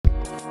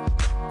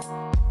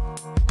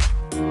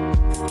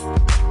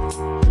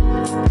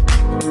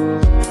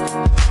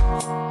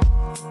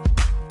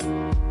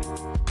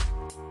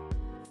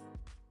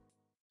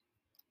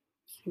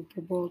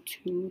Bowl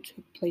II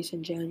took place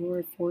on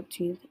January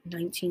 14th,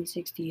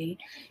 1968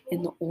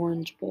 in the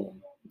Orange Bowl.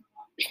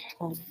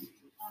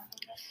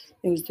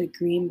 It was the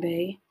Green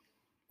Bay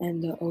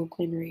and the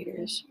Oakland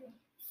Raiders.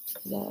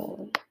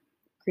 The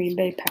Green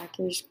Bay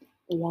Packers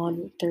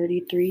won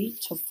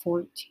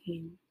 33-14.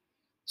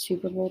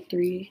 Super Bowl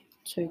III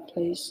took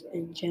place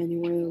in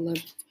January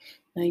 11th,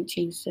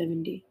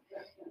 1970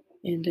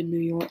 in the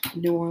New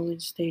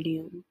Orleans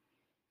Stadium.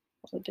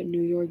 The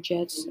New York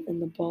Jets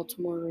and the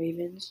Baltimore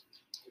Ravens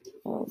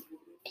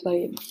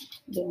played.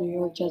 The New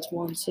York Jets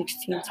won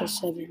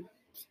 16-7.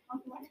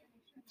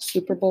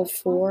 Super Bowl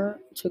IV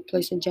took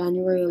place on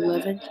January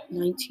 11th,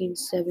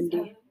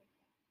 1970.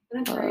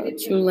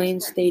 Tulane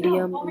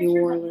Stadium,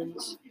 New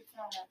Orleans.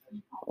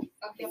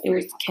 It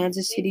was the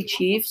Kansas City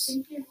Chiefs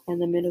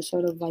and the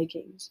Minnesota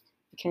Vikings.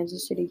 The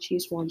Kansas City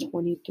Chiefs won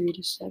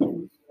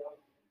 23-7.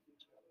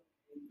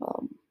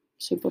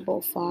 Super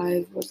Bowl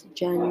V was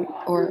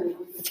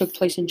it took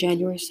place on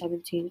January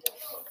 17th,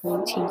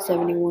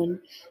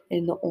 1971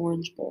 in the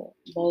Orange Bowl.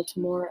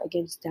 Baltimore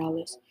against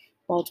Dallas.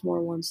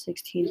 Baltimore won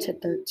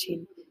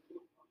 16-13.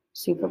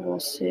 Super Bowl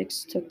VI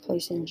took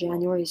place on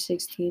January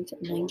 16th,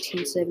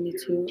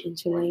 1972 in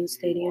Tulane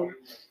Stadium.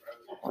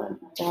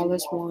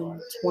 Dallas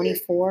won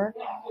 24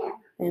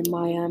 and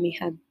Miami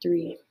had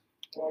 3.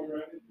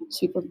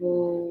 Super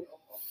Bowl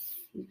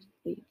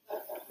VIII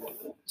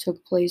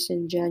took place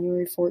in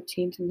January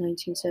 14th,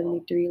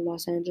 1973,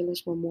 Los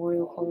Angeles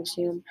Memorial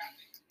Coliseum.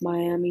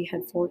 Miami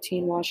had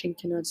 14,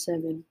 Washington had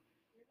 7.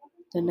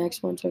 The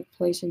next one took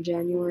place in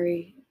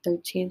January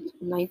 13th,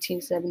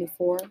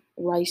 1974,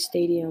 Rice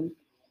Stadium.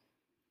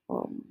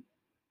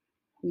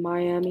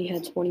 Miami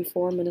had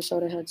 24,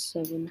 Minnesota had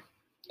 7.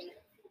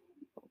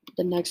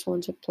 The next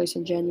one took place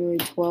in January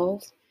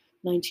 12th,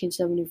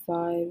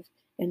 1975,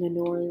 in the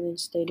New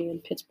Orleans Stadium.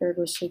 Pittsburgh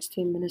was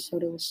 16,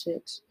 Minnesota was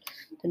 6.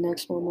 The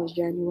next one was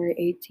January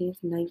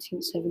 18th,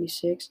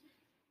 1976,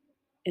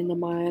 in the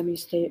Miami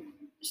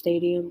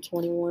Stadium,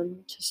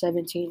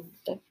 21-17,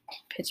 the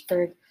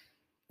Pittsburgh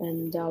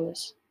and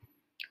Dallas.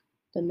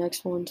 The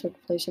next one took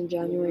place on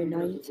January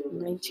 9th,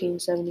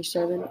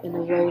 1977, in the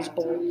Rose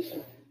Bowl.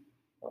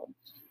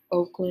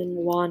 Oakland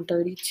won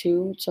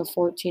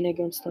 32-14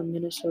 against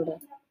Minnesota.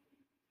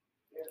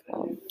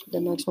 The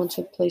next one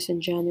took place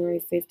in January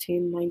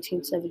 15,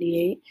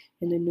 1978,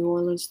 in the New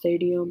Orleans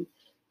Stadium.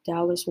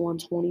 Dallas won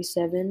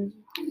 27,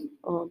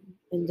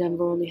 and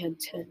Denver only had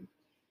 10.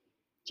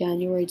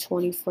 January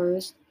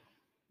 21st,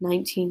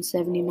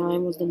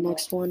 1979 was the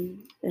next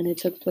one, and it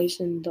took place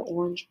in the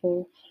Orange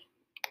Bowl,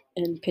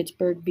 and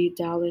Pittsburgh beat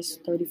Dallas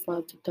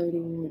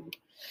 35-31.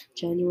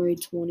 January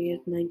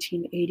 20th,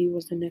 1980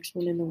 was the next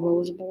one in the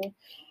Rose Bowl.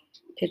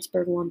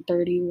 Pittsburgh won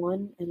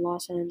 31, and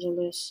Los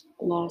Angeles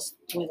lost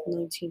with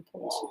 19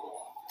 points.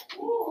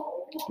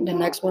 The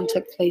next one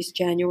took place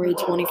January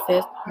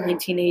 25th,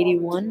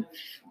 1981.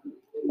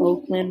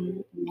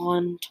 Oakland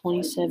won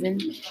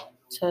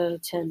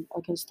 27-10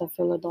 against the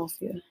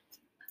Philadelphia.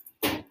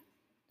 The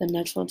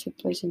next one took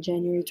place on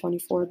January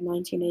 24th,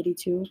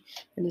 1982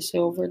 in the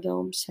Silver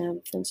Dome.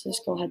 San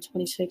Francisco had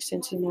 26,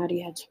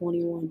 Cincinnati had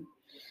 21.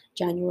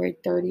 January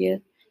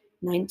 30th,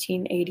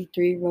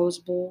 1983 Rose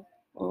Bowl.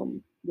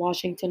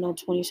 Washington had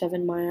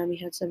 27, Miami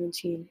had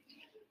 17.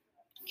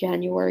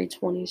 January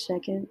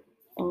 22nd,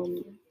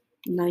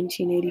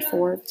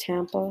 1984,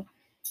 Tampa.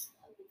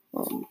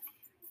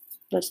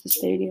 That's the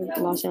stadium.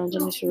 Los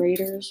Angeles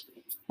Raiders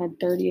had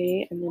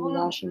 38, and then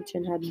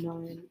Washington had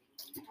 9.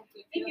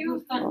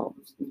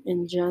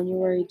 In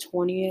January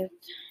 20th,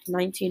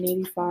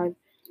 1985,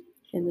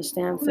 in the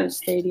Stanford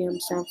Stadium,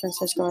 San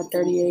Francisco had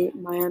 38,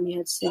 Miami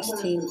had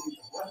 16.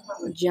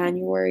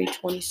 January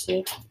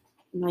 26th,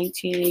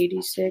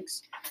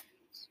 1986,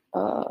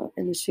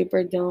 in the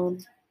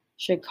Superdome,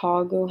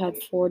 Chicago had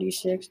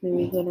 46, New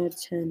England had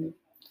 10.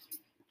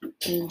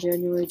 And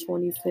January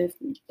 25th,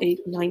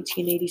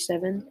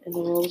 1987, in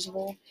the Rose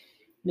Bowl,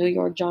 New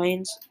York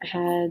Giants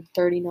had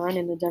 39,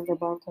 and the Denver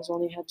Broncos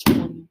only had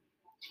 20.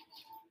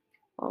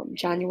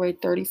 January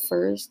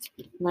 31st,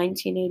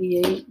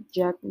 1988,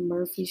 Jack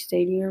Murphy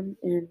Stadium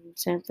in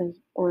San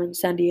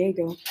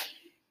Diego,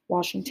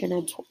 Washington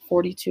had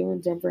 42,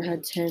 and Denver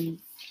had 10.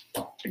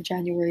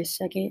 January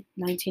 2nd,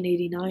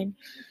 1989,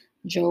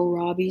 Joe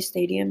Robbie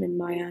Stadium in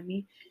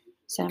Miami,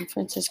 San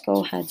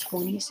Francisco had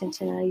 20,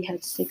 Cincinnati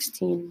had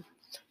 16.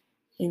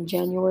 In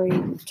January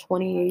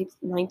 28th,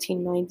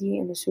 1990,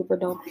 in the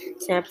Superdome,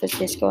 San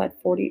Francisco had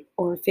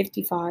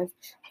 55,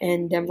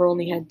 and Denver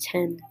only had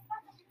 10.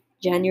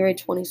 January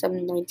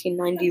 27,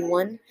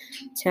 1991,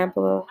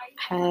 Tampa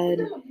had,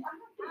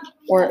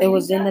 it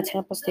was in the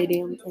Tampa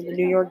Stadium, and the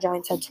New York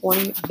Giants had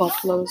 20,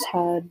 Buffaloes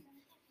had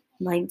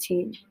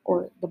 19,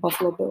 or the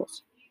Buffalo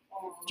Bills.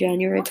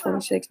 January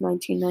 26,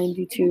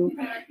 1992,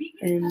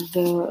 in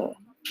the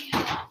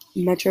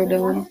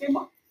Metrodome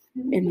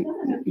in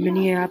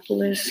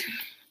Minneapolis,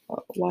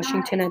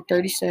 Washington had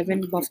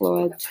 37,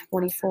 Buffalo had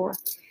 24.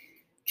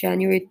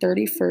 January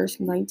 31st,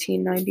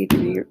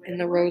 1993, in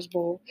the Rose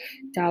Bowl,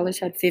 Dallas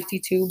had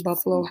 52,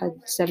 Buffalo had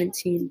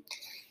 17.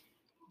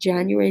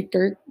 January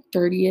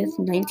 30th,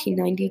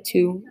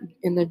 1992,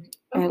 in the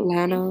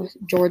Atlanta,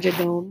 Georgia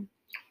Dome.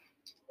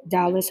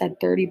 Dallas had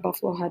 30,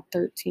 Buffalo had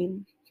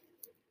 13.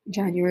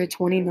 January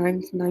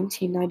 29th,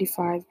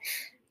 1995,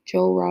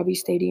 Joe Robbie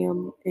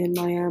Stadium in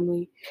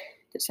Miami.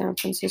 The San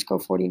Francisco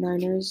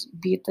 49ers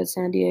beat the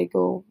San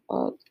Diego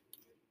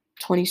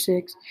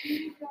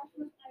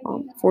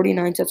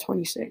 49 to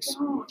 26.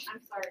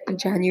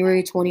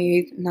 January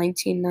 28th,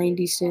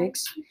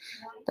 1996,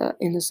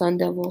 in the Sun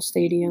Devil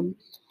Stadium.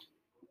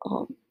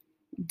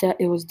 That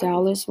it was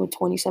Dallas with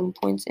 27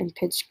 points and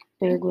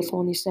Pittsburgh with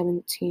only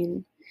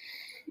 17.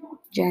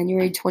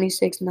 January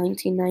 26,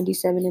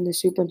 1997, in the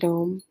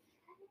Superdome.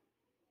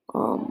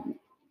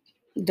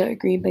 The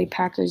Green Bay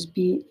Packers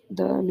beat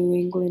the New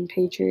England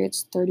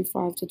Patriots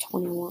 35 to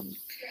 21.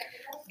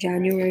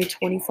 January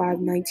 25,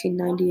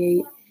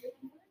 1998,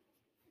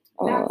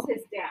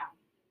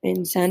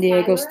 in San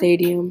Diego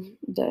Stadium,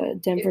 the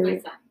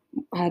Denver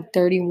had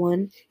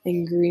 31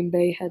 and Green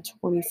Bay had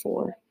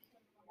 24.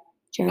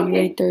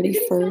 January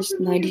 31st,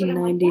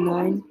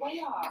 1999,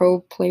 Pro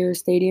Player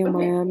Stadium,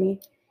 Miami.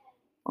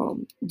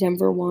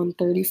 Denver won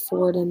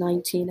 34 to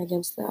 19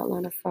 against the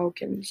Atlanta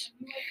Falcons.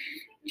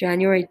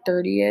 January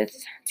 30th,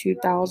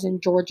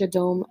 2000, Georgia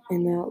Dome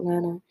in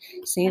Atlanta.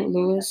 St.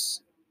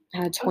 Louis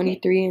had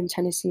 23 and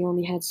Tennessee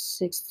only had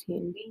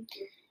 16.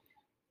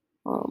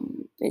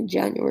 In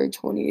January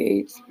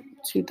 28th,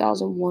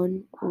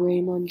 2001,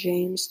 Raymond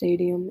James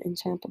Stadium in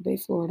Tampa Bay,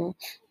 Florida.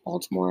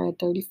 Baltimore had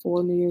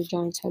 34, New York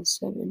Giants had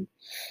 7.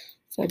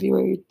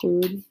 February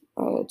 3rd,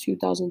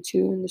 2002,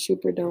 in the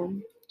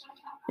Superdome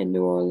in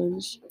New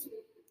Orleans.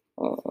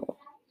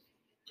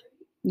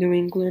 New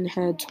England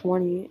had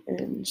 20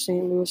 and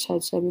St. Louis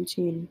had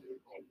 17.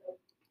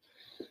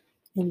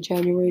 In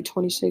January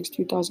 26,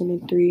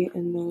 2003,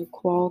 in the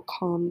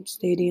Qualcomm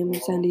Stadium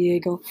in San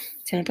Diego,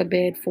 Tampa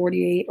Bay had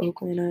 48,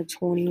 Oakland had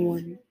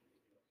 21.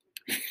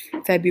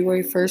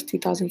 February 1st,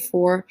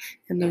 2004,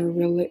 in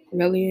the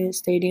Reliant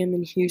Stadium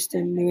in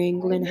Houston, New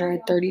England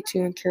had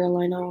 32 and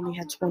Carolina only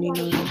had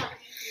 29.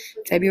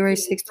 February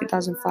 6,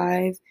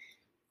 2005,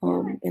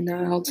 in the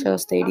Altel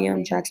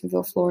Stadium,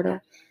 Jacksonville,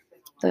 Florida,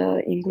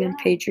 the England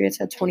Patriots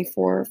had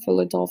 24,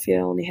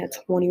 Philadelphia only had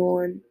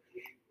 21.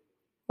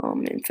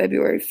 In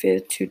February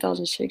 5th,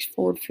 2006,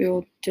 Ford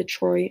Field,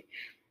 Detroit,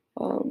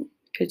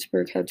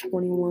 Pittsburgh had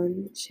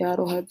 21,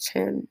 Seattle had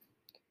 10.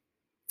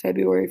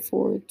 February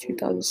 4th,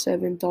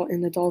 2007,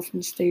 in the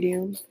Dolphins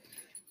Stadium,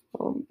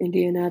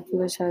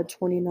 Indianapolis had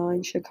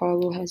 29,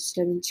 Chicago has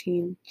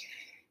 17.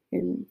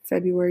 In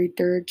February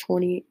 3rd,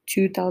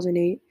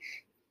 2008,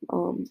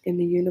 in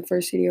the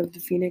University of the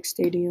Phoenix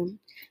Stadium,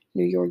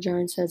 New York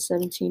Giants had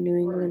 17, New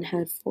England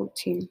had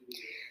 14.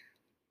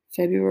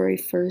 February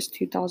 1st,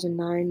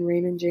 2009,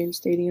 Raymond James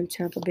Stadium,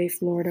 Tampa Bay,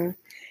 Florida.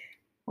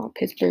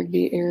 Pittsburgh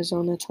beat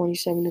Arizona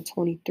 27 to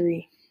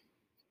 23.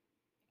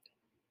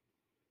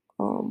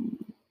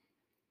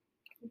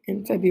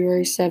 In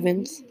February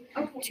 7th,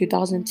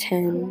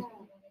 2010,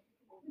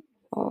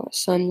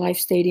 Sun Life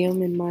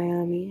Stadium in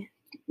Miami,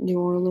 New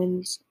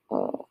Orleans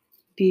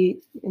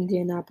beat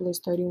Indianapolis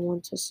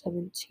 31 to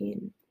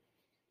 17.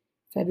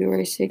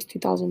 February 6,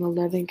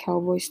 2011,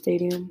 Cowboys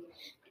Stadium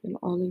in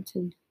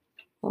Arlington,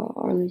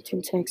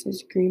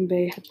 Texas. Green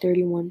Bay had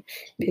 31,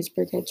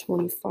 Pittsburgh had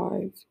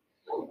 25.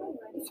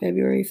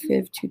 February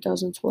 5th,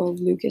 2012,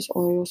 Lucas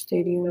Oil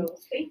Stadium.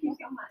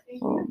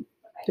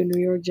 The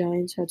New York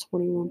Giants had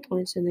 21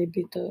 points and they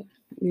beat the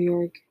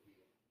New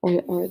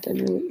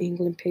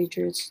England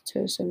Patriots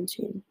to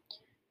 17.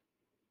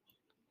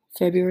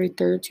 February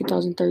 3rd,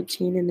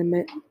 2013, in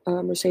the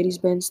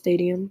Mercedes-Benz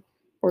Stadium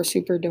or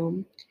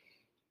Superdome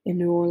in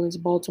New Orleans,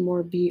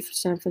 Baltimore beat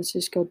San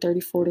Francisco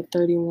 34 to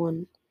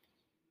 31.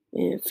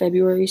 And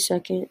February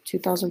 2nd,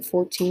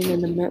 2014,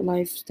 in the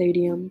MetLife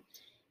Stadium,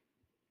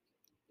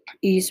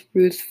 East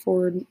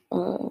Rutherford,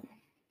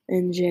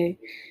 NJ,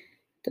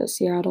 the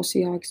Seattle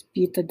Seahawks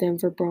beat the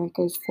Denver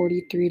Broncos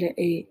 43 to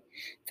 8.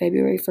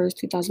 February 1st,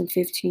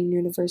 2015,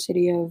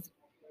 University of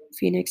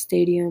Phoenix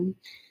Stadium,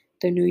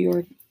 the New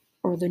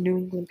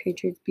England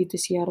Patriots beat the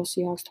Seattle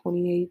Seahawks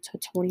 28 to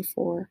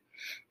 24.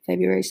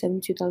 February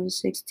 7,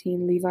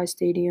 2016, Levi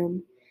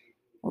Stadium,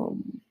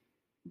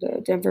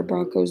 the Denver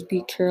Broncos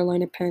beat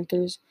Carolina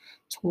Panthers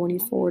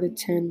 24 to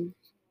 10.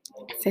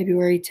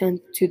 February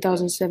 10th,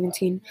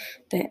 2017,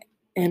 the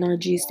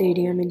NRG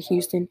Stadium in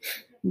Houston,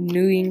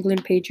 New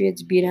England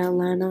Patriots beat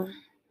Atlanta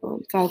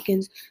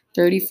Falcons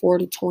 34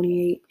 to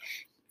 28.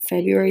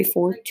 February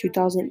 4th,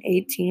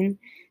 2018,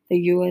 the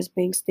US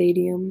Bank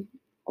Stadium,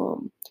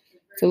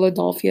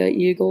 Philadelphia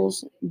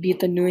Eagles beat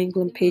the New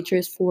England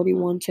Patriots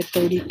 41 to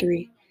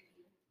 33.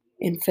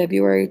 In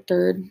February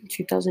 3rd,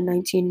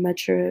 2019,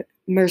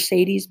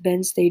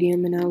 Mercedes-Benz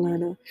Stadium in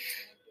Atlanta,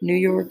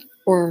 New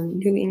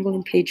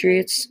England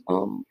Patriots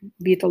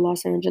beat the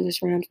Los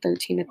Angeles Rams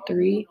 13 to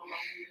 3.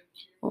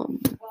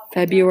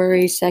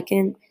 February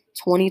 2nd,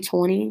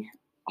 2020,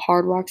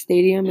 Hard Rock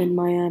Stadium in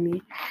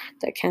Miami,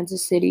 the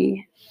Kansas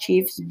City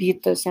Chiefs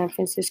beat the San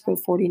Francisco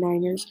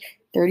 49ers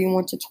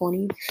 31 to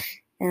 20.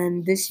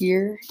 And this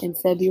year, in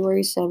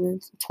February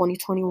 7th,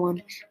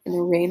 2021, in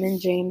the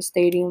Raymond James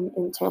Stadium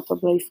in Tampa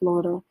Bay,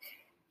 Florida,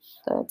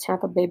 the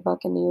Tampa Bay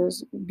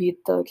Buccaneers beat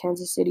the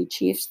Kansas City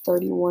Chiefs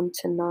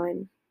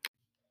 31-9.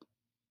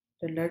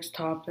 The next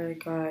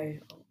topic I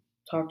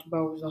talked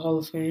about was the Hall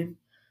of Fame.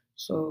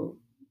 So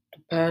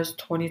the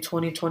past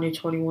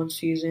 2020-2021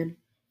 season,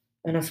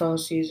 NFL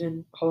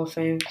season, Hall of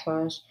Fame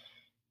class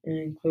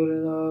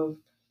included of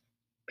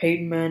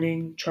Peyton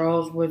Manning,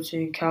 Charles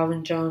Woodson,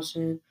 Calvin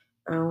Johnson,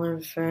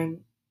 Alan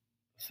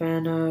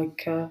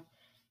Faneca,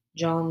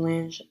 John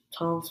Lynch,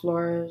 Tom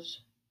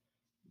Flores,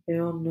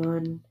 Bill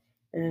Nunn,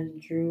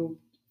 and Drew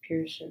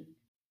Pearson.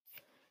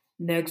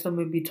 Next, I'm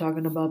going to be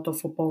talking about the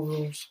football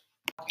rules.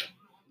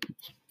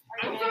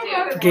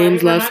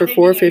 Games last for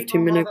 4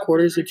 15-minute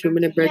quarters. A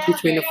 2-minute break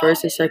between the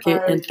first and second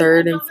and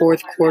third and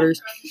fourth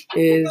quarters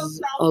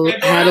is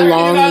had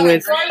along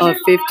with a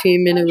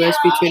 15-minute rest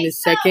between the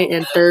second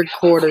and third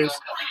quarters.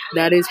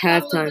 That is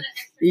halftime.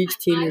 Each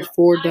team has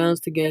 4 downs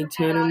to gain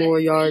 10 or more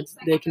yards.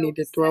 They can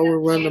either throw or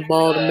run the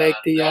ball to make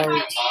the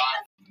yards.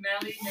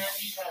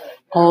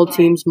 All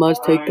teams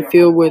must take the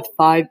field with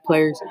 5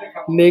 players.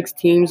 Mixed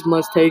teams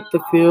must take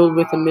the field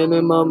with a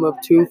minimum of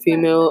 2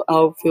 female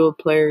outfield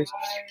players.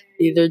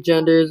 Either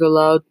gender is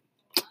allowed.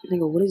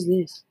 What is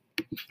this?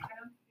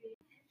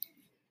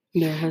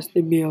 There has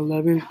to be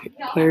 11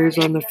 players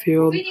on the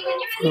field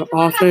for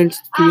offense,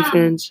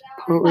 defense,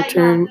 punt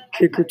return,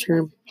 kick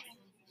return,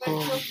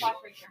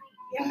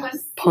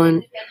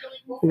 punt,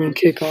 and then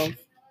kickoff.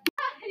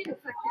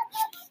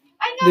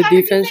 The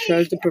defense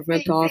tries to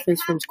prevent the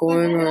offense from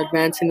scoring or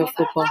advancing the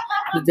football.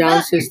 The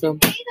down system.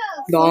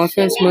 The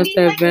offense must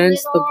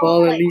advance the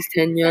ball at least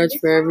 10 yards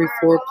for every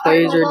 4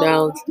 plays or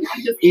downs.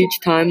 Each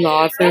time the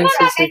offense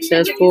is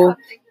successful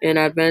in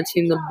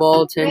advancing the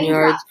ball 10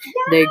 yards,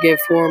 they get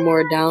 4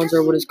 more downs,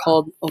 or what is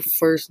called a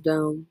first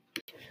down.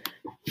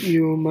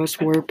 You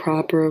must wear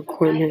proper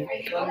equipment,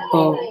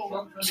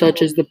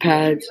 such as the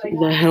pads,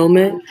 the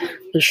helmet,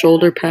 the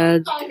shoulder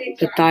pads,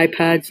 the thigh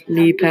pads,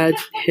 knee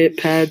pads, hip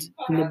pads,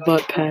 and the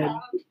butt pad.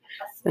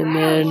 And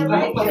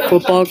then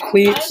football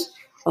cleats,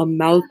 a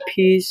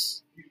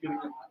mouthpiece,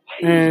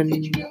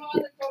 and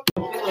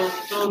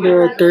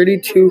there are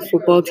 32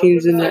 football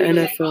teams in the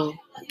NFL.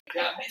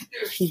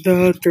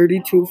 The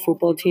 32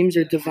 football teams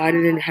are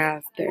divided in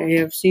half, the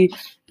AFC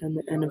and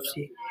the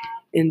NFC.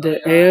 In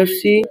the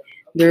AFC,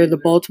 there are the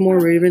Baltimore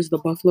Ravens, the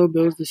Buffalo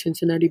Bills, the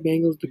Cincinnati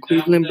Bengals, the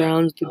Cleveland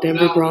Browns, the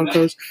Denver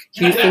Broncos,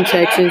 Houston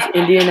Texans,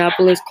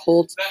 Indianapolis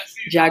Colts,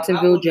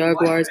 Jacksonville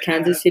Jaguars,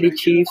 Kansas City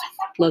Chiefs,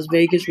 Las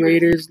Vegas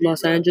Raiders,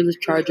 Los Angeles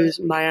Chargers,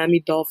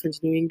 Miami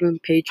Dolphins, New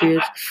England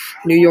Patriots,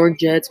 New York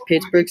Jets,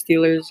 Pittsburgh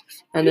Steelers,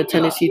 and the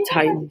Tennessee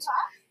Titans.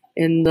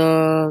 In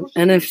the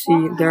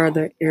NFC, there are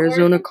the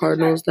Arizona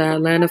Cardinals, the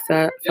Atlanta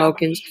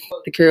Falcons,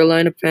 the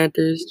Carolina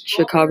Panthers,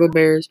 Chicago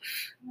Bears,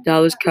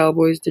 Dallas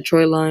Cowboys,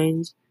 Detroit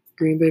Lions,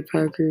 Green Bay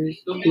Packers,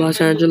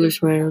 Los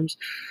Angeles Rams,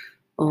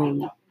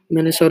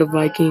 Minnesota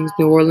Vikings,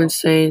 New Orleans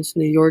Saints,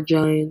 New York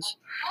Giants,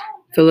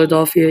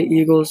 Philadelphia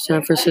Eagles,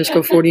 San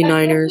Francisco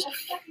 49ers,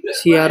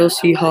 Seattle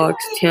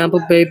Seahawks, Tampa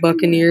Bay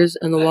Buccaneers,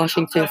 and the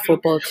Washington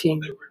Football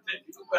Team.